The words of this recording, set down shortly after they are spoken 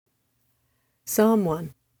Psalm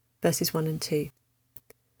 1, verses 1 and 2.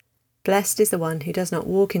 Blessed is the one who does not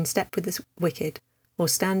walk in step with the wicked, or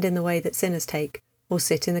stand in the way that sinners take, or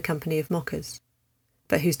sit in the company of mockers,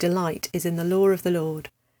 but whose delight is in the law of the Lord,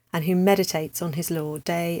 and who meditates on his law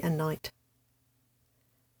day and night.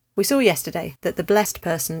 We saw yesterday that the blessed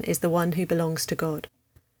person is the one who belongs to God.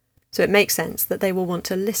 So it makes sense that they will want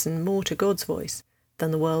to listen more to God's voice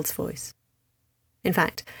than the world's voice. In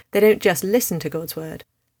fact, they don't just listen to God's word,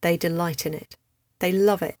 they delight in it. They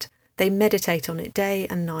love it. They meditate on it day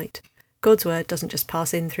and night. God's word doesn't just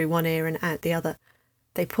pass in through one ear and out the other.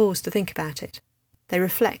 They pause to think about it. They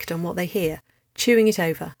reflect on what they hear, chewing it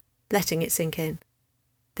over, letting it sink in.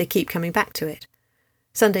 They keep coming back to it.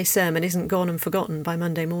 Sunday's sermon isn't gone and forgotten by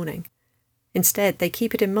Monday morning. Instead, they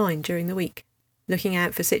keep it in mind during the week, looking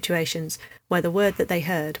out for situations where the word that they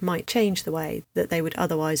heard might change the way that they would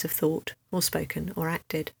otherwise have thought or spoken or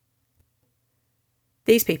acted.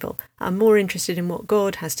 These people are more interested in what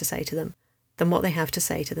God has to say to them than what they have to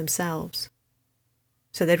say to themselves.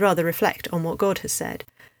 So they'd rather reflect on what God has said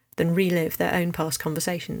than relive their own past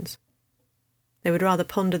conversations. They would rather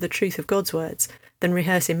ponder the truth of God's words than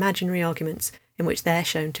rehearse imaginary arguments in which they're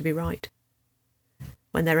shown to be right.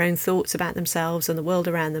 When their own thoughts about themselves and the world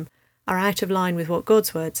around them are out of line with what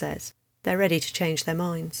God's word says, they're ready to change their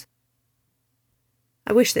minds.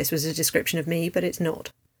 I wish this was a description of me, but it's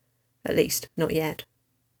not. At least, not yet.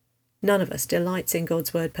 None of us delights in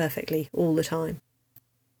God's word perfectly all the time.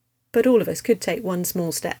 But all of us could take one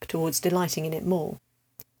small step towards delighting in it more.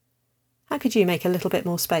 How could you make a little bit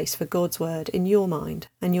more space for God's word in your mind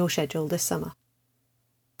and your schedule this summer?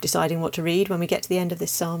 Deciding what to read when we get to the end of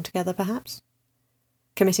this psalm together, perhaps?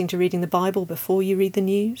 Committing to reading the Bible before you read the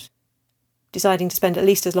news? Deciding to spend at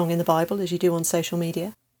least as long in the Bible as you do on social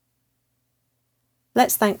media?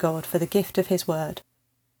 Let's thank God for the gift of his word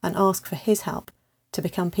and ask for his help to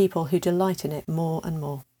become people who delight in it more and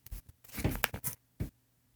more.